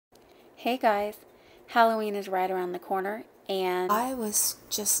Hey guys, Halloween is right around the corner, and I was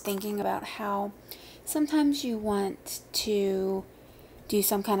just thinking about how sometimes you want to do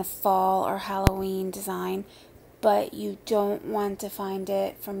some kind of fall or Halloween design, but you don't want to find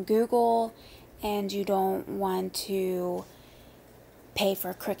it from Google and you don't want to pay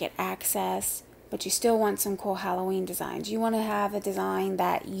for Cricut access, but you still want some cool Halloween designs. You want to have a design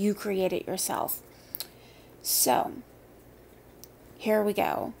that you created yourself. So, here we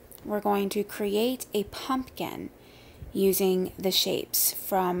go. We're going to create a pumpkin using the shapes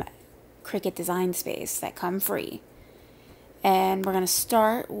from Cricut Design Space that come free. And we're going to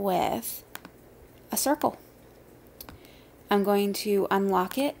start with a circle. I'm going to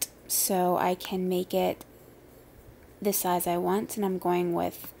unlock it so I can make it the size I want, and I'm going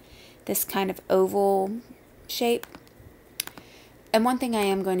with this kind of oval shape. And one thing I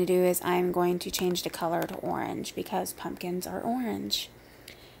am going to do is I'm going to change the color to orange because pumpkins are orange.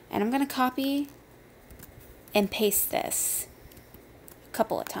 And I'm going to copy and paste this a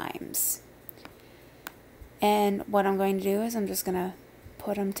couple of times. And what I'm going to do is I'm just going to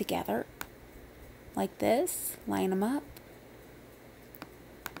put them together like this, line them up.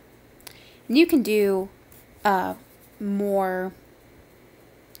 And you can do more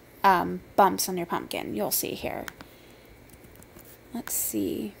bumps on your pumpkin. You'll see here. Let's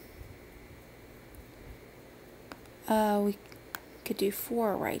see. We could do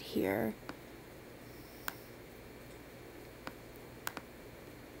 4 right here.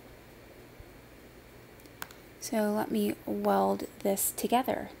 So let me weld this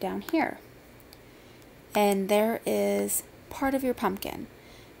together down here. And there is part of your pumpkin.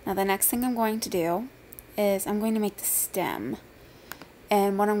 Now the next thing I'm going to do is I'm going to make the stem.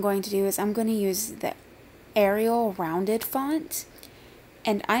 And what I'm going to do is I'm going to use the Arial rounded font,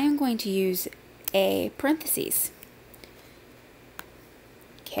 and I am going to use a parentheses.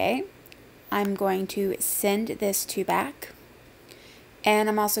 Okay, I'm going to send this to back, and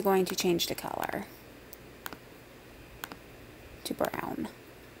I'm also going to change the color to brown.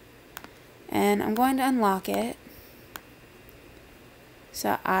 And I'm going to unlock it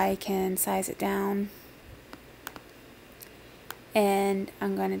so I can size it down, and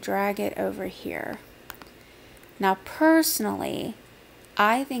I'm going to drag it over here. Now personally,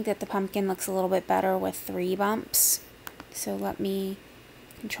 I think that the pumpkin looks a little bit better with 3 bumps, so let me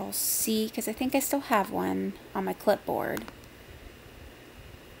Control C, because I think I still have one on my clipboard.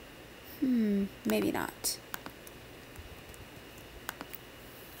 Maybe not.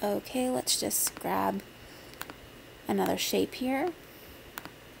 Okay, let's just grab another shape here.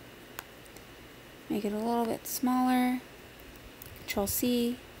 Make it a little bit smaller. Control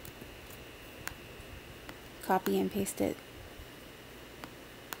C. Copy and paste it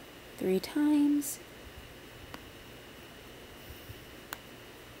 3 times.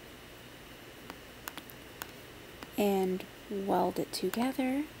 And weld it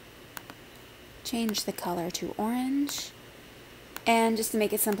together. Change the color to orange. And just to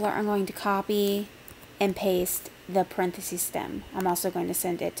make it simpler, I'm going to copy and paste the parentheses stem. I'm also going to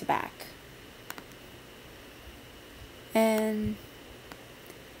send it to back. And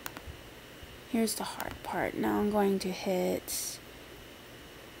here's the hard part. Now I'm going to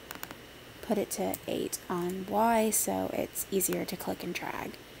put it to 8 on Y so it's easier to click and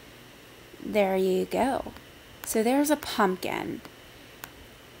drag. There you go. So there's a pumpkin.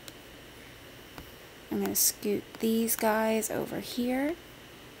 I'm going to scoot these guys over here.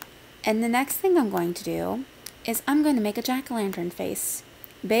 And the next thing I'm going to do is I'm going to make a jack-o'-lantern face.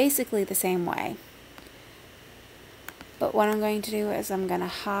 Basically the same way. But what I'm going to do is I'm going to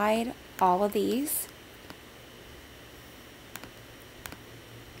hide all of these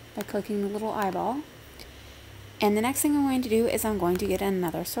by clicking the little eyeball. And the next thing I'm going to do is I'm going to get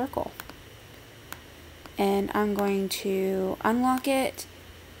another circle. And I'm going to unlock it,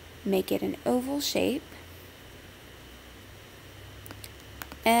 make it an oval shape,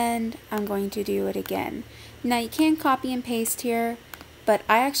 and I'm going to do it again. Now you can copy and paste here, but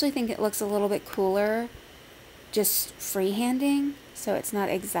I actually think it looks a little bit cooler just freehanding, so it's not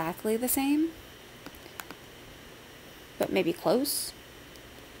exactly the same, but maybe close.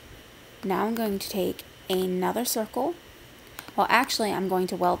 Now I'm going to take another circle. Well, actually I'm going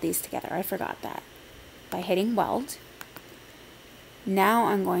to weld these together. I forgot that. By hitting weld. Now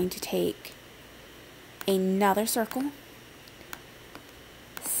I'm going to take another circle,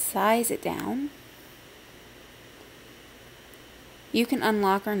 size it down. You can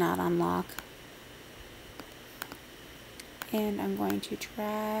unlock or not unlock. And I'm going to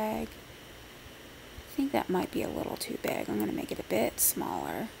drag. I think that might be a little too big. I'm going to make it a bit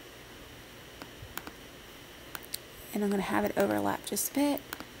smaller. And I'm going to have it overlap just a bit.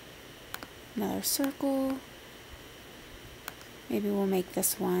 another circle. Maybe we'll make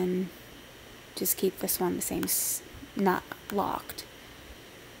this one, just keep this one the same, not locked.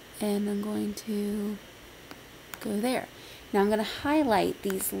 And I'm going to go there. Now I'm going to highlight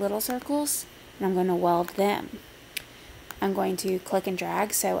these little circles and I'm going to weld them. I'm going to click and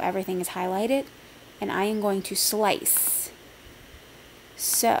drag so everything is highlighted, and I am going to slice.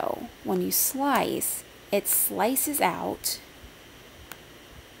 So when you slice, it slices out.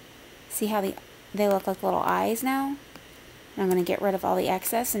 See how they look like little eyes now? And I'm going to get rid of all the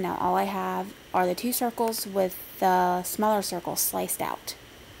excess, and now all I have are the two circles with the smaller circle sliced out.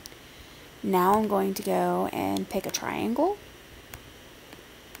 Now I'm going to go and pick a triangle,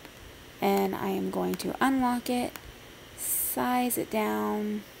 and I am going to unlock it, size it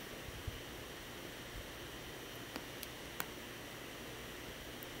down,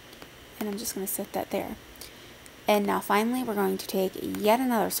 and I'm just going to set that there. And now finally we're going to take yet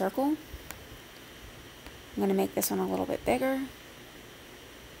another circle. I'm going to make this one a little bit bigger. And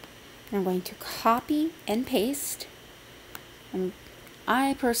I'm going to copy and paste. And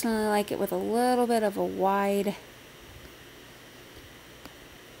I personally like it with a little bit of a wider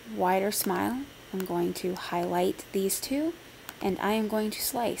smile. I'm going to highlight these two, and I am going to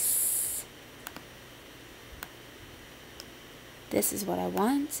slice. This is what I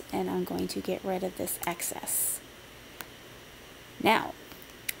want, and I'm going to get rid of this excess. Now,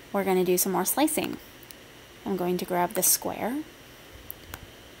 we're going to do some more slicing. I'm going to grab the square,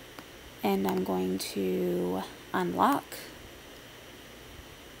 and I'm going to unlock,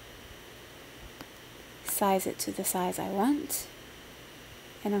 size it to the size I want,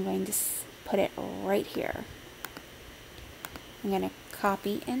 and I'm going to put it right here. I'm going to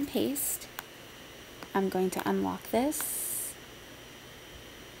copy and paste. I'm going to unlock this.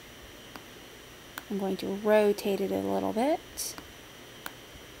 I'm going to rotate it a little bit,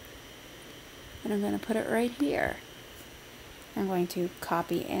 and I'm going to put it right here. I'm going to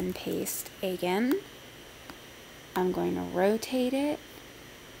copy and paste again. I'm going to rotate it.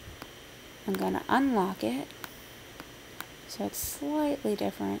 I'm going to unlock it so it's slightly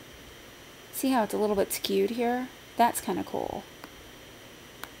different. See how it's a little bit skewed here? That's kind of cool.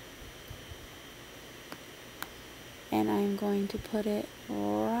 And I'm going to put it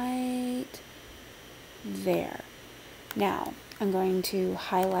right there. Now, I'm going to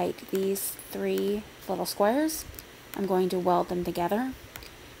highlight these three little squares. I'm going to weld them together.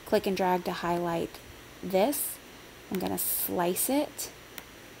 Click and drag to highlight this. I'm going to slice it.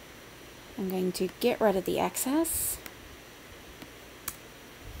 I'm going to get rid of the excess.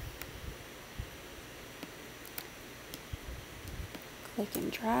 Click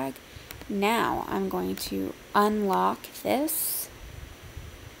and drag. Now I'm going to unlock this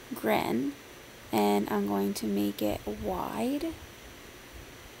grin, and I'm going to make it wide.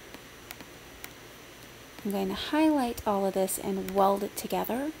 I'm going to highlight all of this and weld it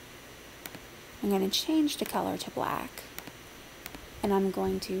together. I'm going to change the color to black, and I'm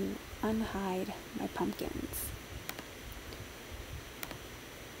going to unhide my pumpkins.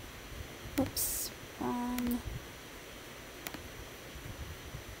 Oops, wrong.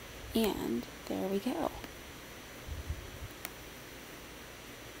 And there we go.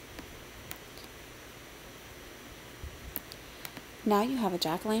 Now you have a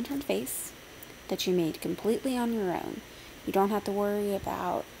jack-o'-lantern face that you made completely on your own. You don't have to worry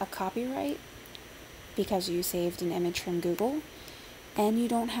about a copyright because you saved an image from Google, and you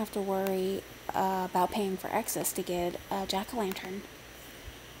don't have to worry about paying for access to get a jack-o'-lantern.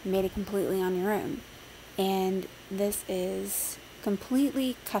 You made it completely on your own, and this is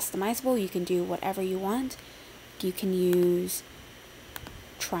completely customizable. You can do whatever you want. You can use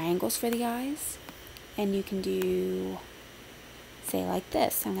triangles for the eyes, and you can do, say, like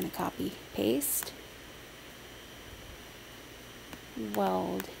this. I'm going to copy, paste,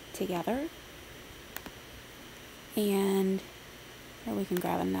 weld together, and here we can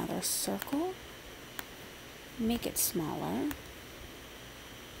grab another circle, make it smaller,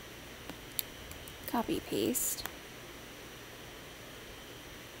 copy, paste,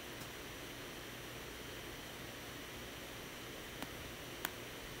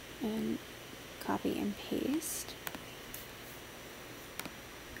 and copy and paste.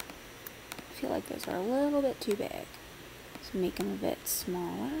 I feel like those are a little bit too big, so make them a bit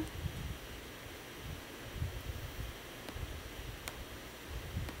smaller.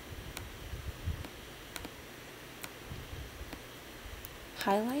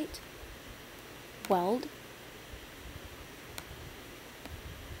 Highlight, weld,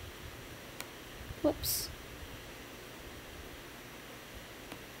 whoops,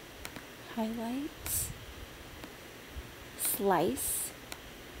 highlights, slice,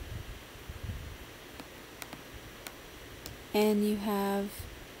 and you have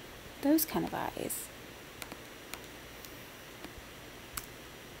those kind of eyes.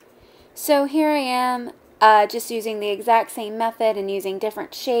 So here I am, just using the exact same method and using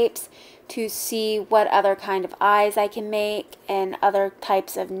different shapes to see what other kind of eyes I can make and other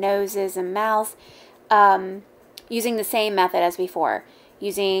types of noses and mouths, using the same method as before,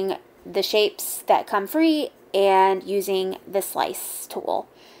 using the shapes that come free and using the slice tool.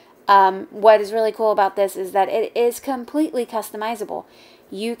 What is really cool about this is that it is completely customizable.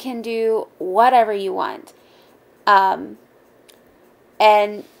 You can do whatever you want. And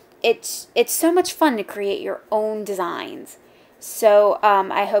it's so much fun to create your own designs. So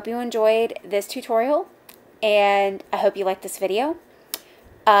I hope you enjoyed this tutorial, and I hope you liked this video.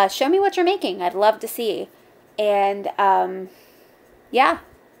 Show me what you're making. I'd love to see. And yeah,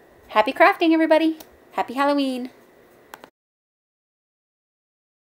 happy crafting, everybody. Happy Halloween.